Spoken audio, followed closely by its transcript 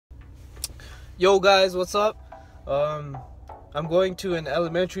Yo guys, what's up? I'm going to an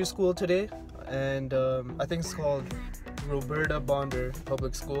elementary school today, and I think it's called Roberta Bonder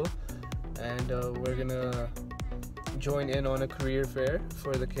Public School, and we're gonna join in on a career fair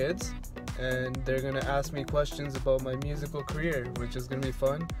for the kids, and they're gonna ask me questions about my musical career, which is gonna be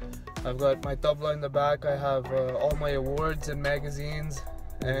fun. I've got my tabla in the back, I have all my awards and magazines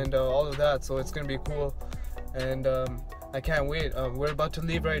and all of that, so it's gonna be cool, and I can't wait. We're about to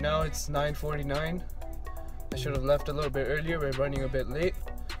leave right now. It's 9:49. I should have left a little bit earlier. We're running a bit late,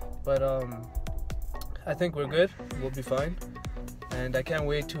 but I think we're good. We'll be fine, and I can't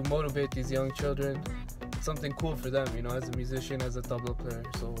wait to motivate these young children. It's something cool for them, you know, as a musician, as a tabla player.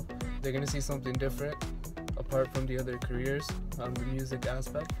 So they're gonna see something different apart from the other careers on the music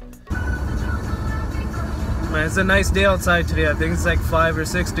aspect. Man, it's a nice day outside today. I think it's like 5 or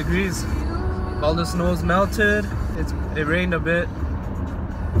 6 degrees. All the snow's melted. It rained a bit.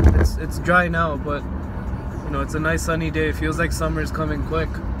 It's dry now, but you know, it's a nice sunny day. It feels like summer's coming quick.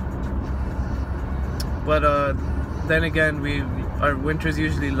 But then again, our winters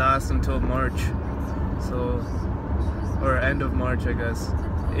usually last until March, so, or end of March, I guess.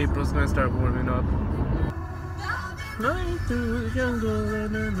 April's gonna start warming up.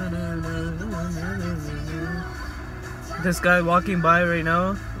 This guy walking by right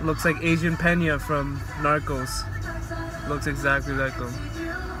now looks like Asian Pena from Narcos. Looks exactly like him.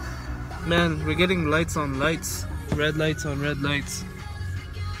 Man, we're getting lights on lights. Red lights on red lights.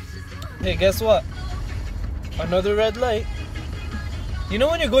 Hey, guess what? Another red light. You know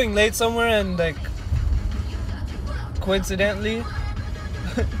when you're going late somewhere and like coincidentally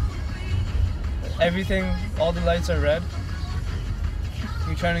everything, all the lights are red?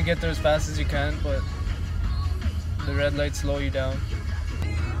 You're trying to get there as fast as you can, but the red lights slow you down.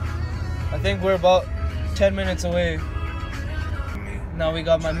 I think we're about 10 minutes away. Now we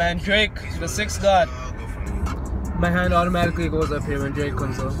got my man Drake, the sixth god. My hand automatically goes up here when Drake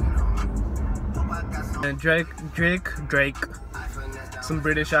comes up. And Drake. Some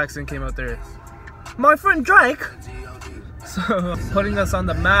British accent came out there. My friend Drake! So, putting us on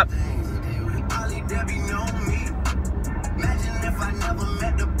the map.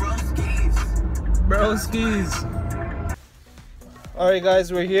 Broskies. Alright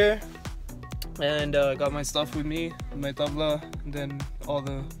guys, we're here. And I got my stuff with me, my tabla, and then all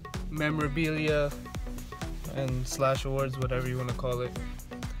the memorabilia and slash awards, whatever you want to call it.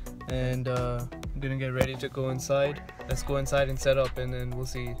 And I'm gonna get ready to go inside. Let's go inside and set up, and then we'll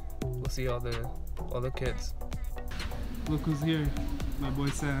see all the kids. Look who's here, my boy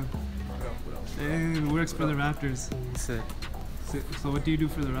Sam. And works for the Raptors. Sick. So what do you do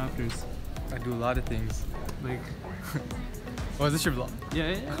for the Raptors? I do a lot of things. Like, oh, is this your vlog?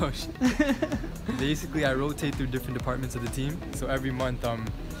 yeah. Oh shit. Basically, I rotate through different departments of the team. So every month, I'm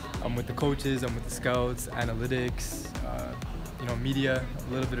with the coaches, I'm with the scouts, analytics, you know, media,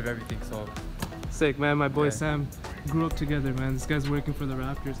 a little bit of everything. So sick, man. My boy Sam grew up together, man. This guy's working for the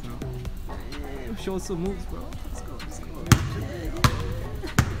Raptors now. Hey, show us some moves, bro. Let's go.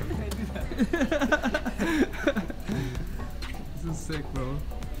 This is sick, bro.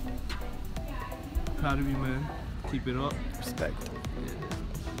 Proud of you, man. Keep it up. respect. Yeah.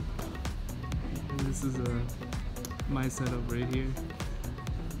 And this is my setup right here.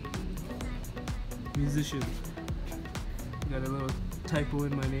 Musician. Got a little typo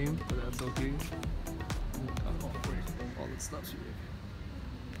in my name, but that's okay. All the stuff's here.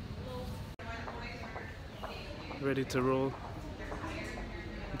 Ready to roll.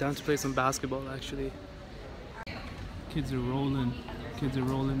 Down to play some basketball, actually. Kids are rolling. Kids are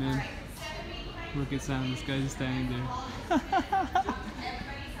rolling in. Look at Sam, this guy's standing there.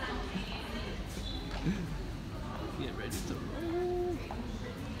 Get ready to roll.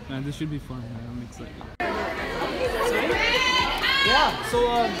 Man, this should be fun, man. I'm excited. Yeah, so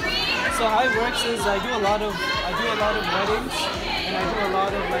how it works is I do a lot of weddings, and I do a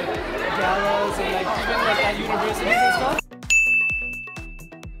lot of like galas and like even like at universities and stuff.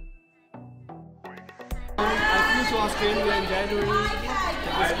 I flew to Australia in January.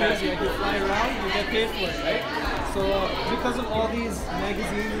 It's crazy. I can fly around. You get paid for it, right? So because of all these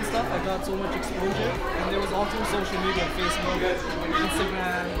magazines and stuff, I got so much exposure, and there was all through social media, Facebook,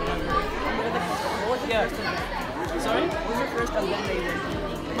 Instagram, whatever. Yeah. Sorry? What was your first event that you went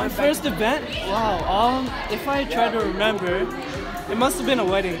to? My first event? Wow. If I try to remember, it must have been a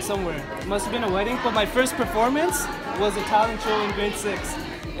wedding somewhere. It must have been a wedding, but my first performance was a talent show in grade 6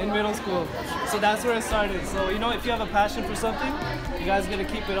 in middle school. So that's where it started. So, you know, if you have a passion for something, you guys gotta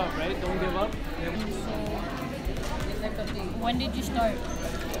keep it up, right? Don't give up. When did you start?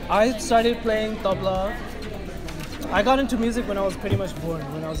 I started playing tabla. I got into music when I was pretty much born,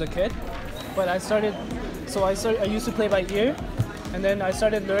 when I was a kid. but I used to play by ear, and then I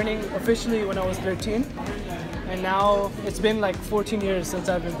started learning officially when I was 13, and now it's been like 14 years since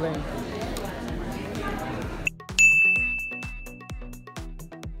I've been playing.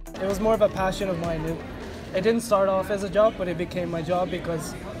 It was more of a passion of mine. It didn't start off as a job, but it became my job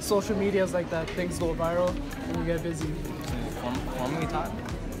because social media is like that. Things go viral and you get busy. Formally taught?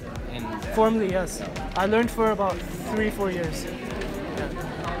 Formally, yes. I learned for about 3-4 years.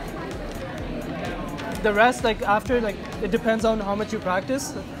 The rest, like after, like it depends on how much you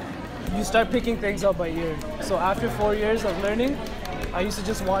practice. You start picking things up by ear. So after 4 years of learning, I used to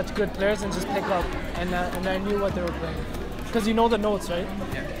just watch good players and just pick up, and I knew what they were playing. Because you know the notes, right?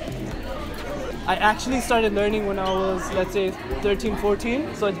 Yeah. I actually started learning when I was, let's say, 13,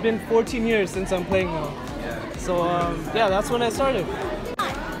 14. So it's been 14 years since I'm playing now. Yeah. So yeah, that's when I started.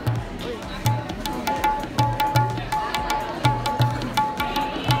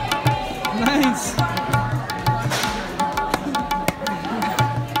 Nice.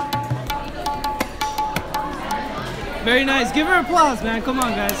 Very nice. Give her applause, man. Come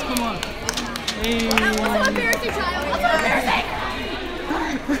on, guys. Come on. Hey. What's so embarrassing, child? What's so embarrassing?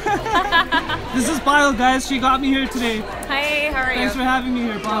 This is Pyle, guys. She got me here today. Hi, how are you? Thanks for having me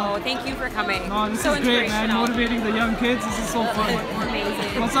here, Pyle. Oh, thank you for coming. Oh, this so is great, man. Motivating the young kids. This is so fun.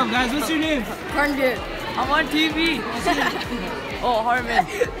 Amazing. What's up, guys? What's your name? Carnget. I'm on TV. Oh, Harmon.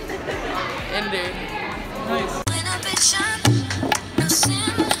 Ender. Nice.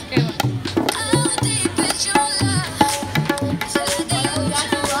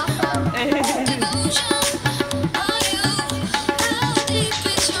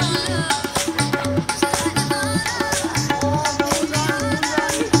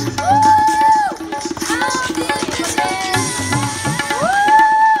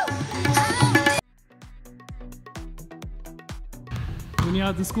 When you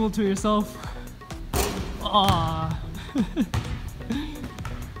have the school to yourself. Ah.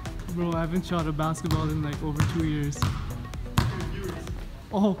 Bro, I haven't shot a basketball in like over 2 years.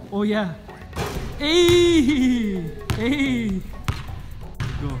 Oh yeah. Hey! Hey!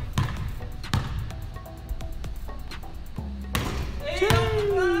 Go.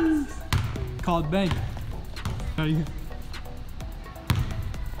 Cheers! Called bang. How are you?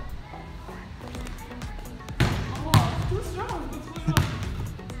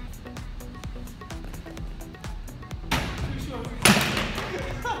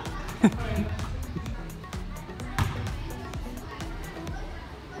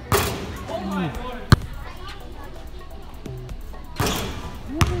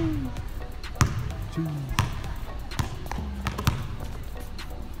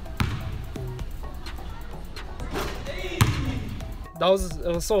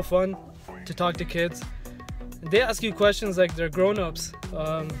 It was so fun to talk to kids. They ask you questions like they're grown-ups.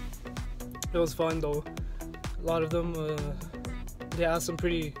 It was fun though. A lot of them, they asked some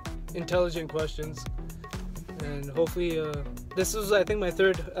pretty intelligent questions. And hopefully, this is I think my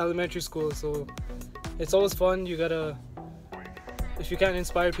 3rd elementary school, so it's always fun. You gotta, if you can't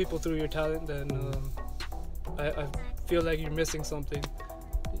inspire people through your talent, then I feel like you're missing something.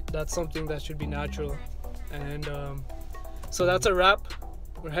 That's something that should be natural. And so that's a wrap.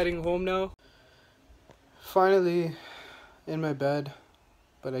 We're heading home now. Finally in my bed,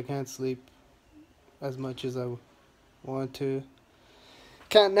 but I can't sleep as much as I want to.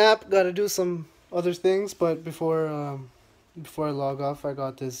 Can't nap, gotta do some other things, but before I log off, I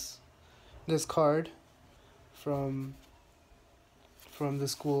got this card from the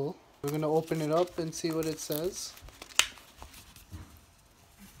school. We're gonna open it up and see what it says.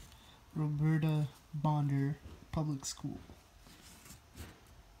 Roberta Bonder Public School.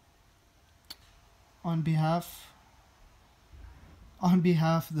 On behalf of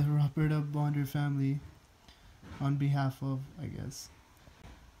the Roberta Bonder family, on behalf of, I guess,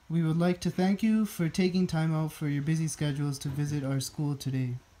 we would like to thank you for taking time out for your busy schedules to visit our school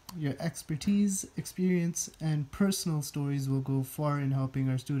today. Your expertise, experience, and personal stories will go far in helping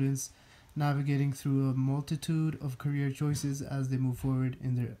our students navigating through a multitude of career choices as they move forward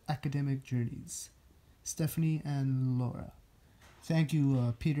in their academic journeys. Stephanie and Laura. Thank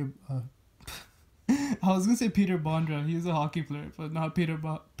you, Peter. I was gonna say Peter Bondra. He's a hockey player, but not Peter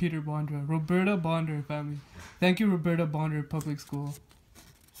Bondra. Roberta Bonder family. Thank you, Roberta Bonder Public School,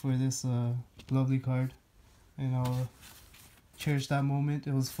 for this lovely card, and I'll cherish that moment.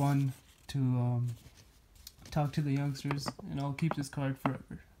 It was fun to talk to the youngsters, and I'll keep this card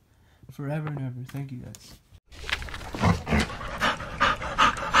forever and ever. Thank you, guys.